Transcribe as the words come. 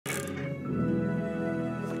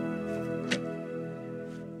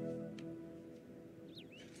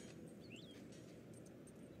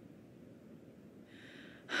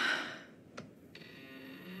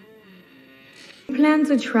plan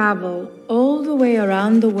to travel all the way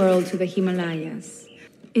around the world to the Himalayas.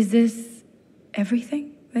 Is this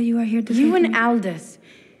everything that you are here to say? You and Aldous.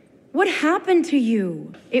 What happened to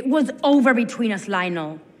you? It was over between us,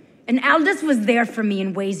 Lionel. And Aldous was there for me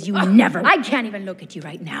in ways you never... I can't even look at you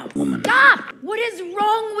right now. Woman. Stop! What is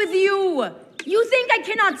wrong with you? You think I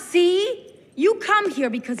cannot see? You come here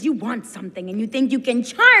because you want something and you think you can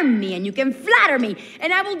charm me and you can flatter me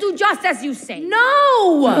and I will do just as you say.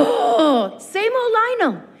 No! Same old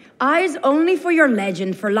Lionel. Eyes only for your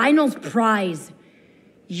legend, for Lionel's prize.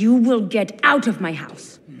 You will get out of my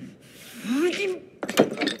house. Get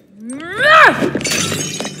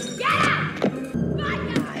out!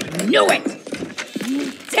 I knew it!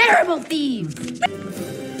 You terrible thieves!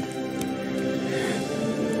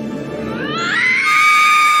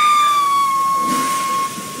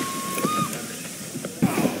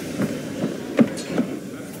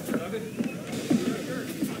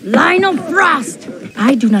 Lionel Frost!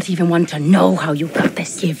 I do not even want to know how you got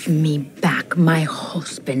this. Give me back my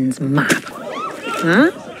husband's map.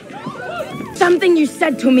 Huh? Something you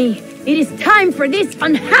said to me. It is time for this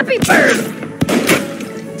unhappy bird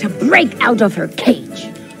to break out of her cage.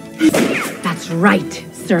 That's right,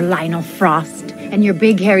 Sir Lionel Frost. And your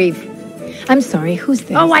big hairy... I'm sorry, who's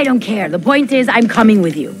this? Oh, I don't care. The point is, I'm coming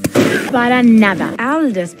with you. Para nada.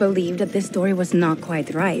 Aldous believed that this story was not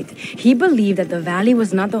quite right. He believed that the valley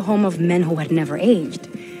was not the home of men who had never aged,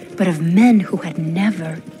 but of men who had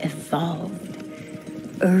never evolved.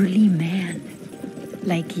 Early man,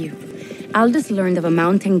 like you. Aldous learned of a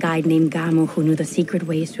mountain guide named Gamo who knew the secret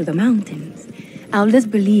ways through the mountains. Aldous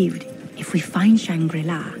believed if we find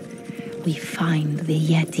Shangri-La, we find the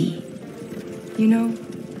Yeti. You know,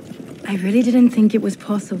 I really didn't think it was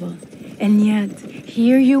possible. And yet,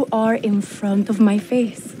 here you are in front of my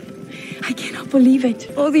face. I cannot believe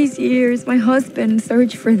it. All these years, my husband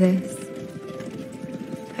searched for this.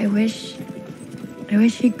 I wish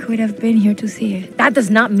he could have been here to see it. That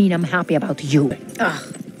does not mean I'm happy about you.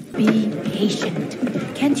 Ugh. Be patient.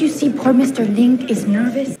 Can't you see poor Mr. Link is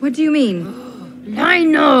nervous? What do you mean?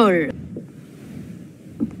 Lionel!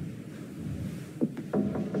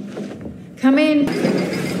 Come in.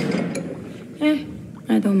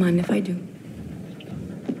 I don't mind if I do.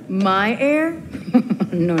 My air?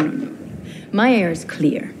 No. My air is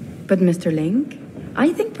clear. But Mr. Link,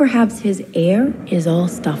 I think perhaps his air is all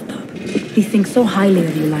stuffed up. He thinks so highly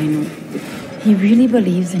of you, Lionel. He really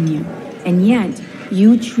believes in you. And yet,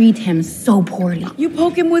 you treat him so poorly. You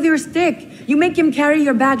poke him with your stick. You make him carry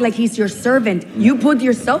your bag like he's your servant. You put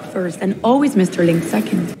yourself first and always Mr. Link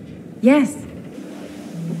second. Yes.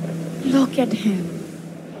 Look at him.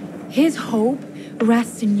 His hope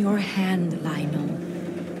rests in your hand, Lionel.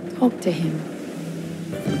 Talk to him.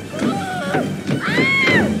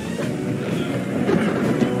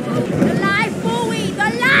 The life buoy! The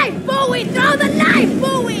life buoy! Throw the life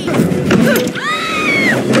buoy!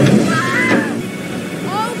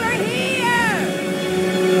 Over here!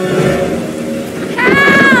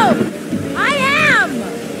 Help! I am!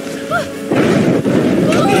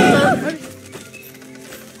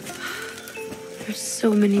 There's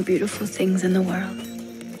so many beautiful things in the world.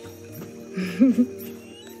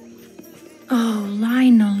 Oh,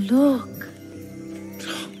 Lionel, look.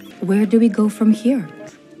 Where do we go from here?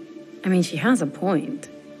 I mean, she has a point.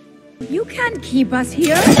 You can't keep us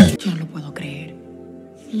here. Yo no lo puedo creer.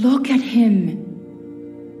 Look at him.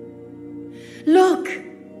 Look.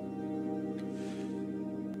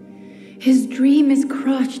 His dream is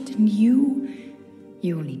crushed, and you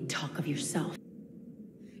only talk of yourself.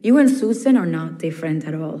 You and Susan are not different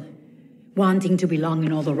at all. Wanting to belong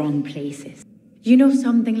in all the wrong places. You know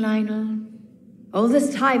something, Lionel? All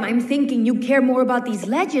this time, I'm thinking you care more about these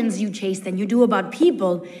legends you chase than you do about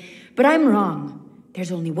people. But I'm wrong.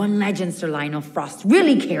 There's only one legend Sir Lionel Frost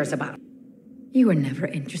really cares about. You were never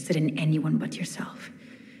interested in anyone but yourself.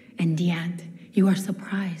 And yet, you are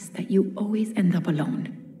surprised that you always end up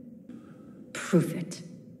alone. Prove it.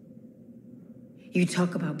 You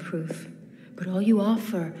talk about proof, but all you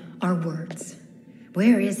offer are words.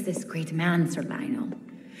 Where is this great man, Sir Lionel?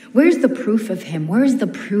 Where's the proof of him? Where's the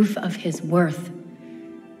proof of his worth?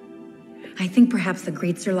 I think perhaps the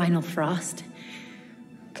great Sir Lionel Frost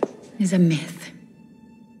is a myth.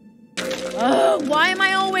 Oh, why am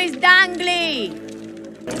I always dangly?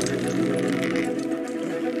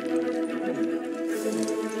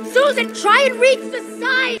 Susan, try and reach the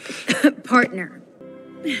side! Partner.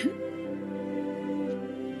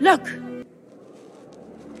 Look!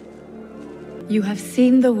 You have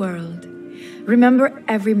seen the world. Remember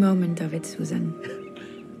every moment of it, Susan.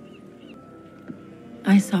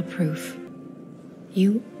 I saw proof.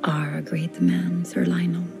 You are a great man, Sir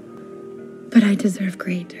Lionel. But I deserve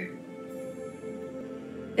greater.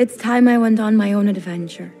 It's time I went on my own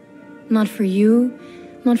adventure. Not for you,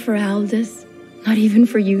 not for Aldous, not even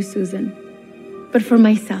for you, Susan, but for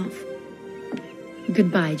myself.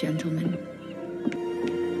 Goodbye, gentlemen.